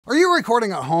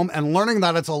recording at home and learning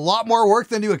that it's a lot more work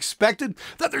than you expected,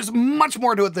 that there's much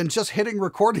more to it than just hitting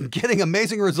record and getting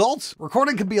amazing results?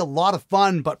 Recording can be a lot of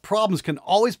fun, but problems can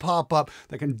always pop up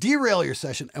that can derail your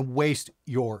session and waste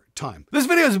your time. This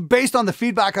video is based on the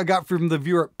feedback I got from the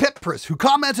viewer Pipris, who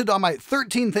commented on my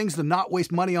 13 things to not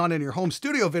waste money on in your home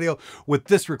studio video with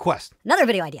this request. Another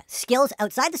video idea: skills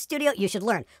outside the studio you should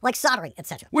learn, like soldering,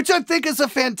 etc. Which I think is a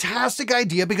fantastic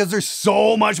idea because there's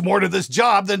so much more to this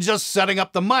job than just setting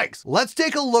up the mics. Let's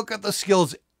take a look at the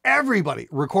skills everybody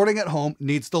recording at home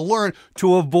needs to learn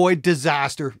to avoid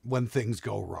disaster when things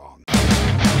go wrong.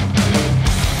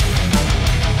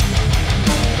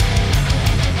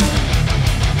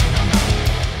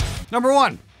 Number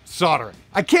 1, soldering.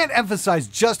 I can't emphasize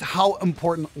just how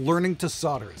important learning to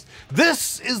solder is.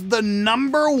 This is the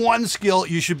 #1 skill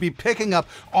you should be picking up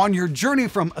on your journey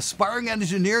from aspiring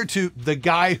engineer to the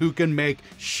guy who can make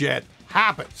shit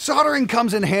happen. Soldering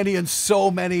comes in handy in so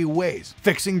many ways.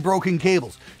 Fixing broken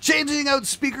cables, changing out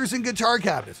speakers in guitar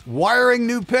cabinets, wiring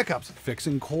new pickups,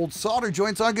 fixing cold solder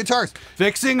joints on guitars,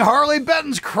 fixing Harley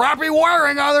Benton's crappy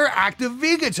wiring on their Active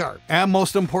V guitar, and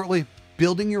most importantly,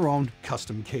 building your own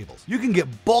custom cables. You can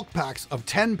get bulk packs of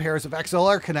 10 pairs of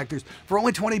XLR connectors for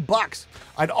only 20 bucks.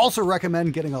 I'd also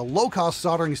recommend getting a low-cost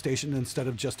soldering station instead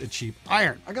of just a cheap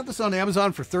iron. I got this on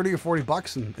Amazon for 30 or 40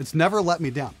 bucks and it's never let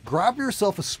me down. Grab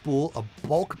yourself a spool of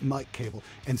bulk mic cable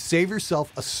and save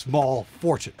yourself a small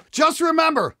fortune. Just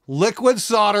remember, liquid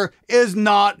solder is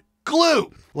not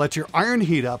glue. Let your iron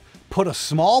heat up. Put a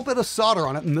small bit of solder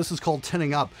on it, and this is called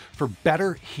tinning up, for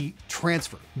better heat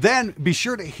transfer. Then be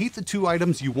sure to heat the two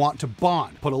items you want to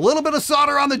bond. Put a little bit of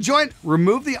solder on the joint,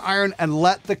 remove the iron, and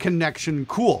let the connection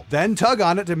cool. Then tug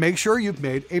on it to make sure you've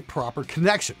made a proper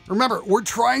connection. Remember, we're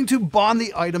trying to bond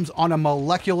the items on a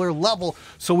molecular level,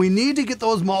 so we need to get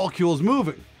those molecules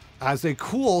moving. As they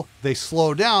cool, they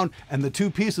slow down and the two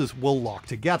pieces will lock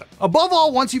together. Above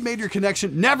all, once you've made your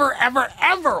connection, never, ever,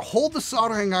 ever hold the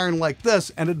soldering iron like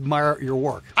this and admire your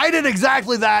work. I did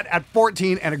exactly that at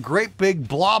 14 and a great big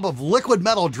blob of liquid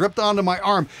metal dripped onto my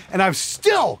arm, and I've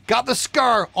still got the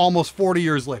scar almost 40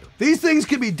 years later. These things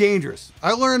can be dangerous.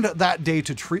 I learned that day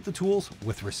to treat the tools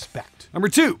with respect. Number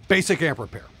 2, basic amp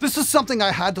repair. This is something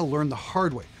I had to learn the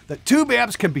hard way. That tube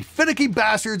amps can be finicky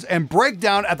bastards and break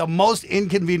down at the most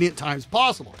inconvenient times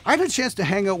possible. I had a chance to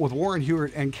hang out with Warren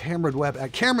Hewitt and Cameron Webb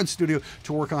at Cameron's studio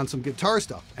to work on some guitar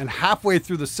stuff. And halfway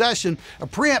through the session, a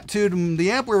preamp tube in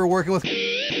the amp we were working with,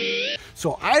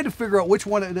 so I had to figure out which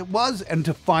one it was and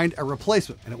to find a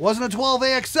replacement. And it wasn't a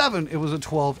 12AX7, it was a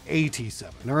 12AT7.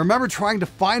 And I remember trying to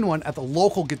find one at the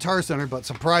local guitar center, but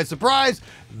surprise, surprise,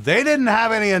 they didn't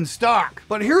have any in stock.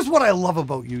 But here's what I love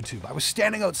about YouTube. I was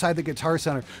standing outside the guitar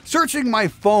center, searching my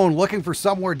phone, looking for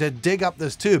somewhere to dig up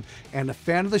this tube, and a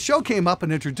fan of the show came up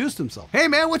and introduced himself. "Hey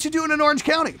man, what you doing in Orange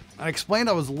County?" I explained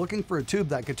I was looking for a tube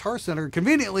that Guitar Center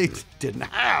conveniently didn't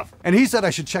have. And he said I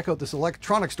should check out this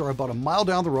electronics store about a mile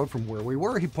down the road from where we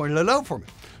were. He pointed it out for me.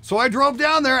 So I drove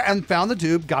down there and found the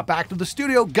tube, got back to the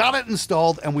studio, got it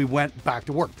installed, and we went back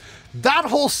to work. That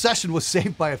whole session was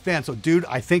saved by a fan. So dude,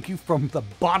 I thank you from the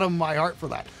bottom of my heart for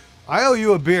that. I owe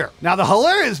you a beer. Now the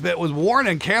hilarious bit was Warren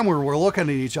and Cameron were looking at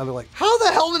each other like, how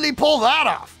the hell did he pull that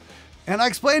off? And I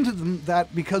explained to them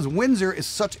that because Windsor is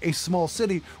such a small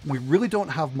city, we really don't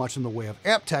have much in the way of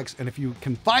amp techs, and if you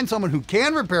can find someone who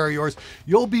can repair yours,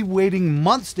 you'll be waiting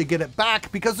months to get it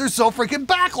back because they're so freaking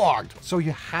backlogged. So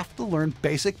you have to learn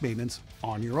basic maintenance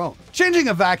on your own. Changing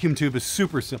a vacuum tube is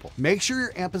super simple. Make sure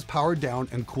your amp is powered down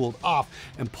and cooled off,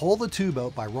 and pull the tube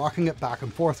out by rocking it back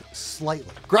and forth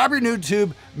slightly. Grab your new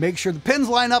tube, make sure the pins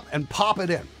line up, and pop it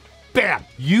in. Bam!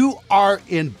 You are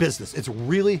in business. It's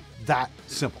really that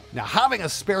simple. Now, having a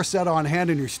spare set on hand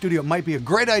in your studio might be a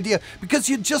great idea because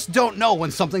you just don't know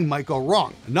when something might go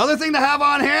wrong. Another thing to have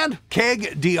on hand,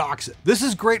 keg deoxit. This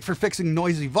is great for fixing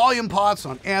noisy volume pots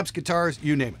on amps, guitars,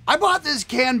 you name it. I bought this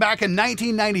can back in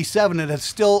 1997 and it's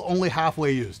still only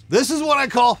halfway used. This is what I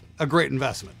call a great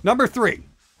investment. Number 3,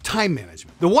 time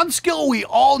management. The one skill we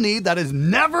all need that is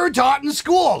never taught in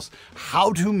schools: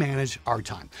 how to manage our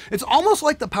time. It's almost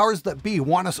like the powers that be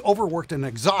want us overworked and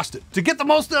exhausted. To get the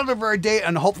most out of our day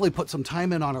and hopefully put some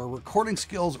time in on our recording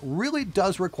skills really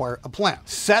does require a plan.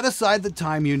 Set aside the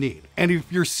time you need. And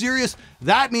if you're serious,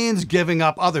 that means giving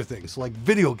up other things like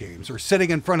video games or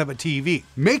sitting in front of a TV.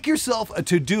 Make yourself a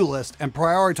to-do list and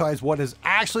prioritize what is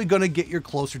actually going to get you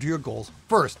closer to your goals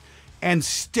first, and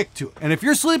stick to it. And if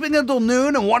you're sleeping until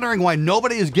noon and wondering why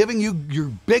nobody is giving you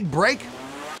your big break,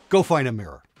 go find a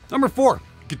mirror. Number 4,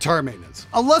 Guitar maintenance.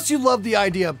 Unless you love the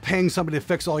idea of paying somebody to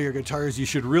fix all your guitars, you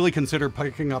should really consider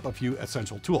picking up a few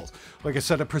essential tools, like a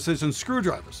set of precision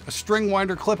screwdrivers, a string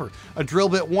winder clipper, a drill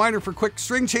bit winder for quick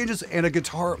string changes, and a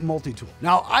guitar multi-tool.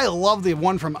 Now, I love the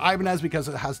one from Ibanez because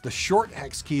it has the short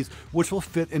hex keys, which will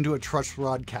fit into a truss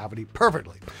rod cavity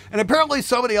perfectly. And apparently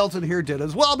somebody else in here did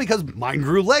as well, because mine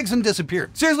grew legs and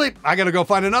disappeared. Seriously, I gotta go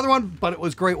find another one, but it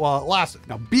was great while it lasted.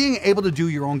 Now, being able to do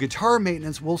your own guitar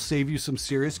maintenance will save you some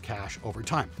serious cash over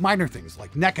time. Minor things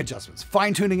like neck adjustments,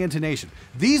 fine-tuning intonation.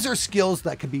 These are skills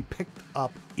that can be picked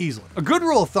up easily. A good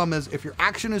rule of thumb is if your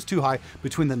action is too high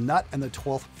between the nut and the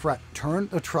 12th fret, turn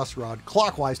the truss rod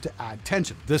clockwise to add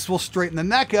tension. This will straighten the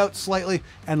neck out slightly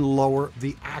and lower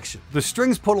the action. The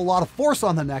strings put a lot of force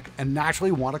on the neck and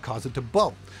naturally want to cause it to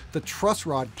bow. The truss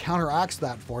rod counteracts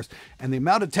that force, and the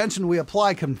amount of tension we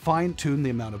apply can fine-tune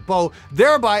the amount of bow,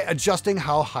 thereby adjusting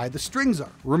how high the strings are.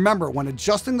 Remember, when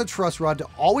adjusting the truss rod, to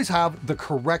always have the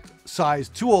correct size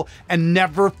tool and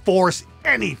never force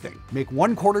anything. Make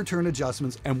 1/4 turn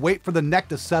adjustments and wait for the neck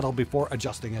to settle before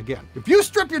adjusting again. If you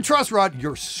strip your truss rod,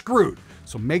 you're screwed.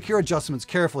 So make your adjustments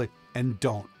carefully and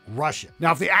don't rush it.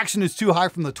 Now, if the action is too high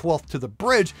from the 12th to the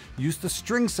bridge, use the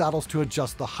string saddles to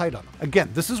adjust the height on them. Again,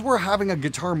 this is where having a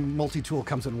guitar multi-tool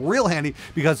comes in real handy,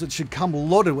 because it should come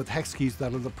loaded with hex keys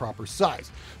that are the proper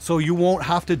size. So you won't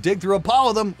have to dig through a pile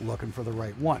of them looking for the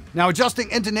right one. Now, adjusting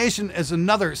intonation is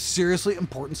another seriously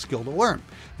important skill to learn.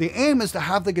 The aim is to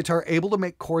have the guitar able to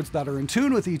make chords that are in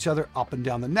tune with each other up and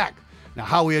down the neck. Now,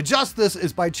 how we adjust this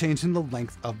is by changing the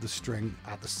length of the string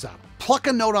at the saddle. Pluck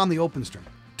a note on the open string.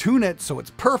 Tune it so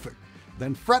it's perfect.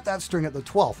 Then fret that string at the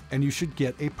 12th and you should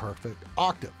get a perfect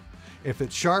octave. If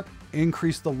it's sharp,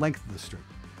 increase the length of the string.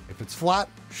 If it's flat,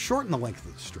 shorten the length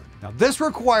of the string. Now, this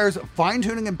requires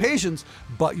fine-tuning and patience,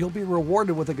 but you'll be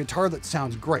rewarded with a guitar that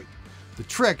sounds great. The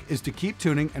trick is to keep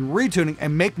tuning and retuning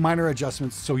and make minor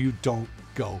adjustments so you don't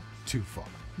go too far.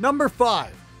 Number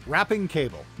 5, wrapping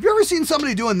cable. Have you ever seen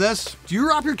somebody doing this? Do you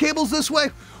wrap your cables this way?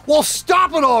 Well,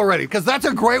 stop it already, because that's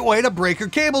a great way to break your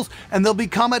cables and they'll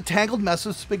become a tangled mess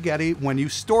of spaghetti when you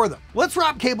store them. Let's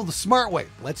wrap cable the smart way.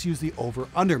 Let's use the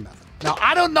over-under method. Now,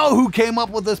 I don't know who came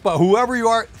up with this, but whoever you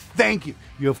are, thank you.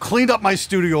 You have cleaned up my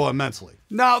studio immensely.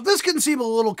 Now, this can seem a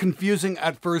little confusing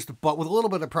at first, but with a little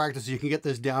bit of practice, you can get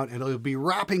this down and it'll be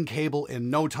wrapping cable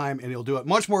in no time, and you'll do it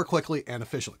much more quickly and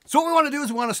efficiently. So what we want to do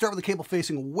is we want to start with the cable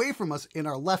facing away from us in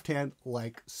our left hand,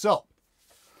 like so.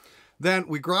 Then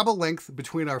we grab a length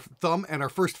between our thumb and our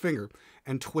first finger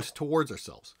and twist towards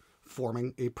ourselves,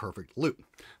 forming a perfect loop.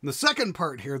 And the second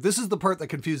part here, this is the part that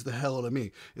confused the hell out of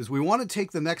me, is we want to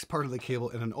take the next part of the cable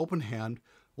in an open hand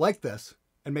like this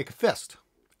and make a fist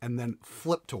and then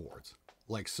flip towards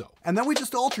like so. And then we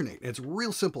just alternate. It's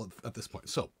real simple at this point.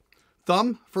 So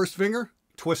thumb, first finger,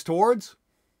 twist towards,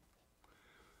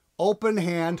 open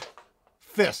hand,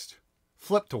 fist,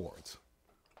 flip towards.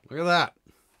 Look at that.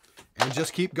 And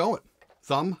just keep going.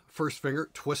 Thumb, first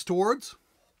finger, twist towards,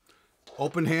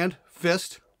 open hand,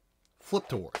 fist, flip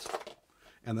towards.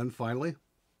 And then finally,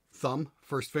 thumb,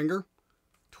 first finger,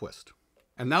 twist.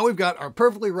 And now we've got our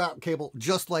perfectly wrapped cable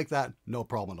just like that, no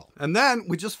problem at all. And then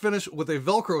we just finish with a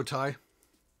Velcro tie.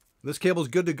 This cable is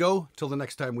good to go till the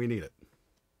next time we need it.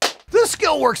 This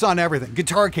skill works on everything: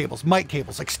 guitar cables, mic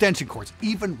cables, extension cords,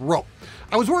 even rope.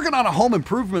 I was working on a home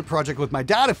improvement project with my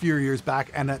dad a few years back,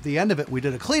 and at the end of it, we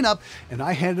did a cleanup, and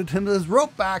I handed him his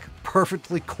rope back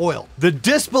perfectly coiled. The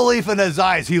disbelief in his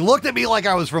eyes, he looked at me like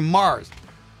I was from Mars.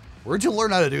 Where'd you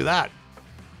learn how to do that?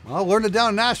 Well, I learned it down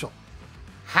in Nashville.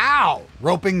 How?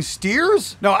 Roping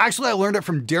steers? No, actually I learned it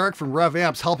from Derek from Rev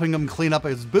Amps, helping him clean up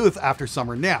his booth after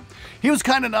Summer NAMM. He was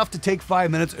kind enough to take 5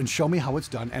 minutes and show me how it's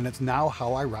done, and it's now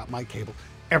how I wrap my cable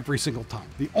every single time.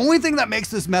 The only thing that makes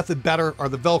this method better are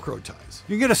the Velcro ties.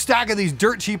 You can get a stack of these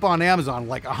dirt cheap on Amazon,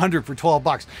 like 100 for 12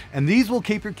 bucks, and these will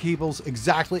keep your cables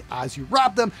exactly as you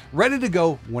wrap them, ready to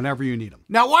go whenever you need them.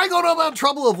 Now, why go to the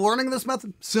trouble of learning this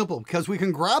method? Simple, because we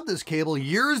can grab this cable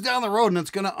years down the road and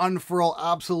it's gonna unfurl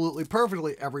absolutely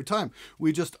perfectly every time.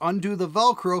 We just undo the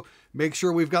Velcro, make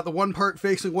sure we've got the one part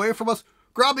facing away from us,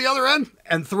 grab the other end,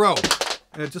 and throw.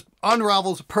 And it just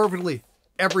unravels perfectly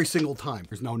every single time.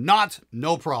 There's no knot,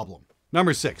 no problem.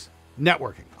 Number 6,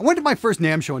 networking. I went to my first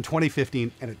NAMM show in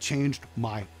 2015 and it changed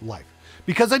my life.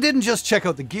 Because I didn't just check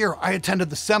out the gear, I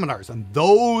attended the seminars, and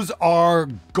those are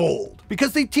gold.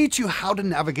 Because they teach you how to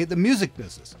navigate the music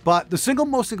business. But the single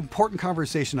most important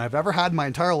conversation I've ever had in my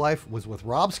entire life was with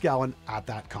Rob Scowen at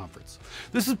that conference.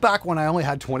 This is back when I only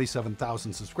had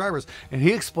 27,000 subscribers, and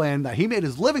he explained that he made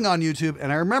his living on YouTube,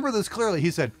 and I remember this clearly. He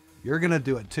said, you're gonna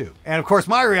do it too. And of course,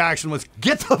 my reaction was,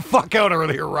 get the fuck out of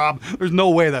here, Rob. There's no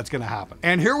way that's gonna happen.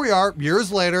 And here we are,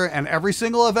 years later, and every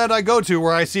single event I go to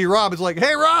where I see Rob, it's like,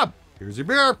 hey Rob, here's your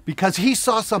beer. Because he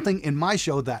saw something in my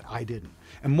show that I didn't.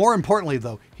 And more importantly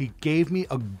though, he gave me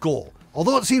a goal.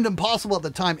 Although it seemed impossible at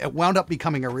the time, it wound up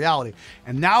becoming a reality.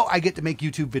 And now I get to make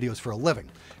YouTube videos for a living.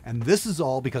 And this is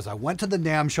all because I went to the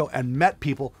NAMM show and met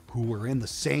people who were in the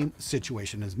same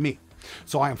situation as me.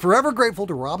 So I am forever grateful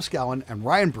to Rob Scowen and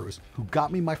Ryan Bruce, who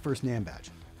got me my first NAMM badge.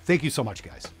 Thank you so much,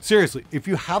 guys. Seriously, if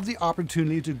you have the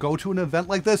opportunity to go to an event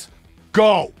like this,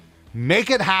 go. Make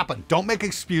it happen. Don't make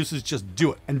excuses, just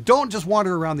do it. And don't just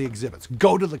wander around the exhibits.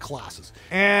 Go to the classes.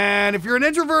 And if you're an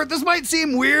introvert, this might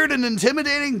seem weird and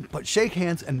intimidating, but shake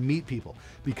hands and meet people,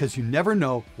 because you never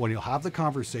know when you'll have the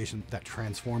conversation that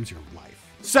transforms your life.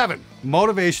 7,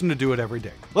 motivation to do it every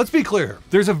day. Let's be clear here.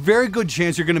 There's a very good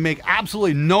chance you're gonna make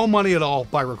absolutely no money at all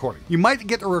by recording. You might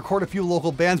get to record a few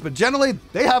local bands, but generally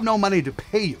they have no money to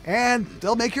pay you and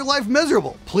they'll make your life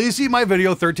miserable. Please see my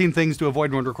video, 13 Things to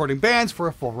Avoid When Recording Bands, for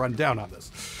a full rundown on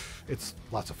this. It's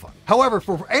lots of fun. However,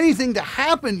 for anything to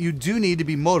happen, you do need to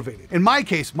be motivated. In my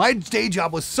case, my day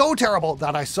job was so terrible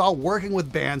that I saw working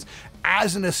with bands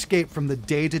as an escape from the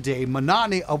day-to-day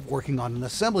monotony of working on an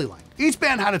assembly line. Each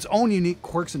band had its own unique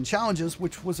quirks and challenges,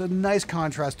 which was a nice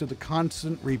contrast to the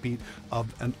constant repeat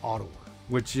of an auto work,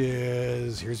 which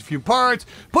is, here's a few parts,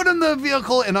 put in the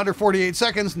vehicle in under 48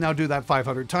 seconds, now do that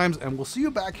 500 times, and we'll see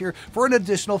you back here for an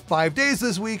additional 5 days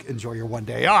this week. Enjoy your one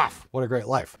day off. What a great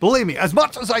life. Believe me, as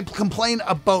much as I complain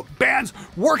about bands,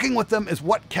 working with them is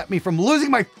what kept me from losing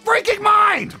my freaking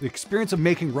mind. The experience of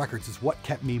making records is what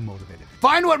kept me motivated.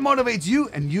 Find what motivates you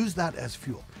and use that as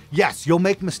fuel. Yes, you'll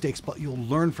make mistakes, but you'll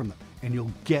learn from them and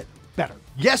you'll get better.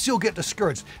 Yes, you'll get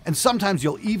discouraged, and sometimes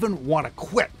you'll even want to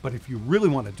quit. But if you really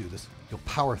want to do this, you'll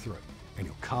power through it and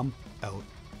you'll come out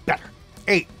better.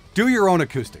 8, do your own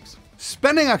acoustics.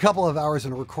 Spending a couple of hours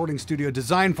in a recording studio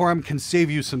design forum can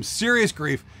save you some serious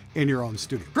grief in your own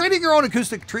studio. Creating your own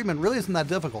acoustic treatment really isn't that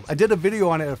difficult. I did a video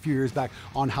on it a few years back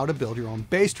on how to build your own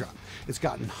bass drum. It's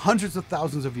gotten hundreds of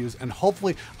thousands of views, and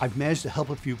hopefully I've managed to help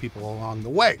a few people along the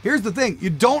way. Here's the thing, you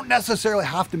don't necessarily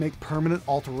have to make permanent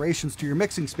alterations to your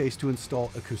mixing space to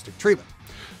install acoustic treatment.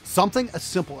 Something as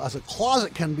simple as a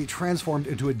closet can be transformed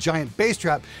into a giant bass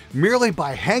trap merely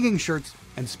by hanging shirts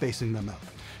and spacing them out.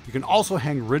 You can also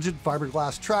hang rigid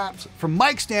fiberglass traps from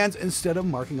mic stands instead of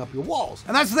marking up your walls.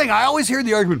 And that's the thing, I always hear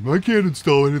the argument, I can't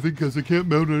install anything because I can't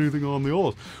mount anything on the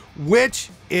walls, which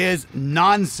is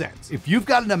nonsense. If you've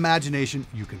got an imagination,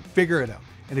 you can figure it out.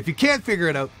 And if you can't figure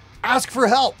it out, ask for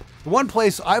help. The one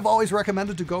place I've always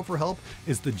recommended to go for help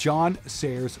is the John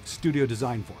Sayers Studio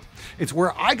Design Forum. It's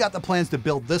where I got the plans to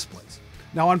build this place.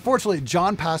 Now, unfortunately,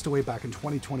 John passed away back in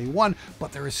 2021,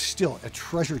 but there is still a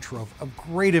treasure trove of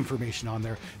great information on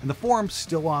there, and the forum's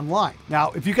still online.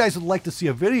 Now, if you guys would like to see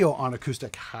a video on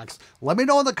acoustic hacks, let me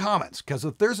know in the comments, because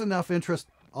if there's enough interest,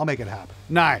 I'll make it happen.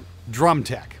 9, drum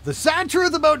tech. The sad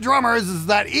truth about drummers is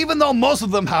that even though most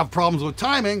of them have problems with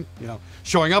timing,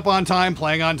 showing up on time,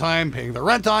 playing on time, paying the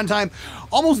rent on time,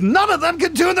 almost none of them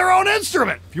can tune their own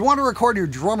instrument. If you want to record your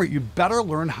drummer, you better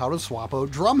learn how to swap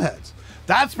out drum heads.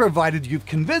 That's provided you've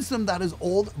convinced him that his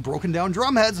old broken down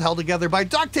drum heads held together by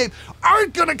duct tape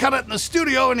aren't gonna cut it in the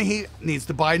studio and he needs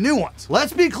to buy new ones.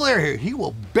 Let's be clear here, he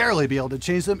will barely be able to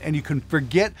change them and you can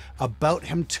forget about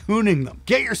him tuning them.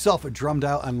 Get yourself a drum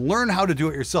dial and learn how to do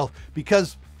it yourself,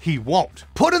 because he won't.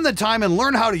 Put in the time and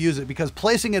learn how to use it, because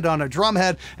placing it on a drum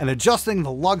head and adjusting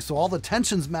the lug so all the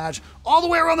tensions match all the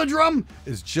way around the drum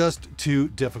is just too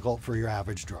difficult for your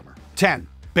average drummer. 10.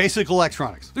 Basic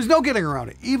electronics. There's no getting around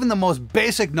it. Even the most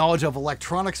basic knowledge of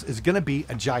electronics is gonna be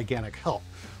a gigantic help.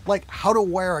 Like how to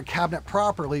wire a cabinet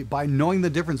properly by knowing the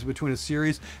difference between a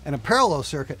series and a parallel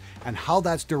circuit, and how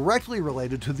that's directly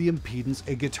related to the impedance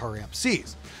a guitar amp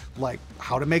sees. Like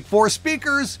how to make 4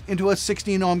 speakers into a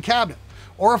 16 ohm cabinet,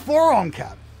 or a 4 ohm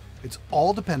cabinet. It's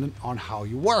all dependent on how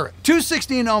you wire it. 2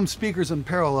 16 ohm speakers in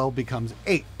parallel becomes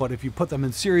 8, but if you put them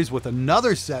in series with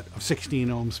another set of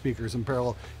 16 ohm speakers in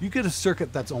parallel, you get a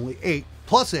circuit that's only 8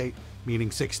 plus 8,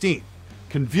 meaning 16.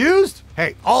 Confused?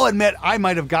 Hey, I'll admit I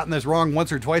might have gotten this wrong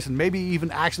once or twice and maybe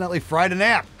even accidentally fried an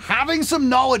amp. Having some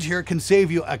knowledge here can save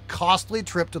you a costly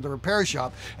trip to the repair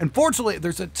shop, and fortunately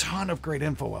there's a ton of great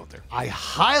info out there. I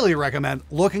highly recommend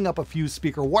looking up a few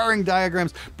speaker wiring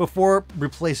diagrams before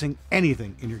replacing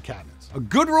anything in your cabinets. A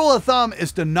good rule of thumb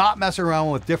is to not mess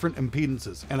around with different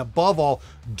impedances, and above all,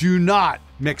 do not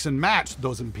mix and match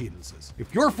those impedances.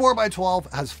 If your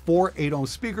 4x12 has 4 8 ohm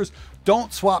speakers,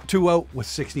 don't swap 2 out with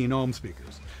 16 ohm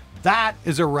speakers. That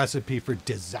is a recipe for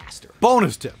disaster.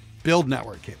 Bonus tip, build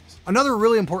network cables. Another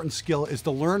really important skill is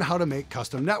to learn how to make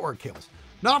custom network cables.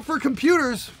 Not for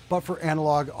computers, but for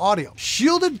analog audio.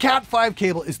 Shielded Cat5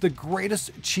 cable is the greatest,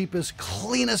 cheapest,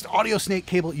 cleanest audio snake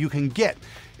cable you can get.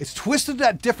 It's twisted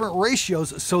at different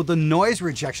ratios, so the noise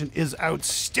rejection is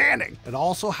outstanding. It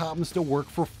also happens to work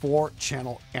for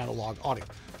 4-channel analog audio.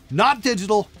 Not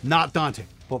digital, not daunting,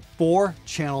 but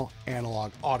 4-channel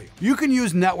analog audio. You can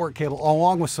use network cable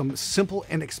along with some simple,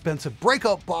 inexpensive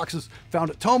breakout boxes found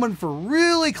at Thomann for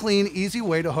really clean, easy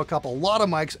way to hook up a lot of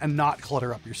mics and not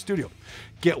clutter up your studio.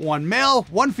 Get one male,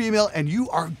 one female, and you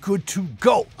are good to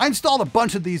go. I installed a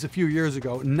bunch of these a few years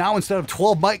ago. Now instead of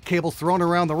 12 mic cables thrown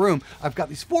around the room, I've got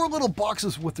these 4 little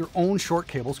boxes with their own short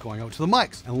cables going out to the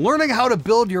mics. And learning how to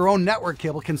build your own network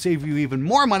cable can save you even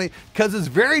more money because it's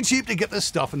very cheap to get this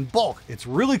stuff in bulk. It's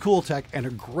really cool tech and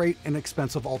a great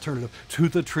inexpensive alternative to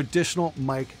the traditional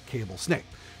mic cable snake.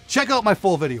 Check out my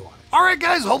full video on it. All right,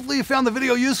 guys, hopefully you found the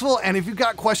video useful, and if you've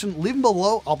got questions, leave them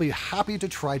below. I'll be happy to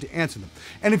try to answer them.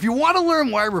 And if you want to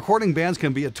learn why recording bands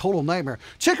can be a total nightmare,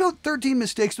 check out 13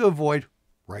 Mistakes to Avoid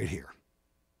right here.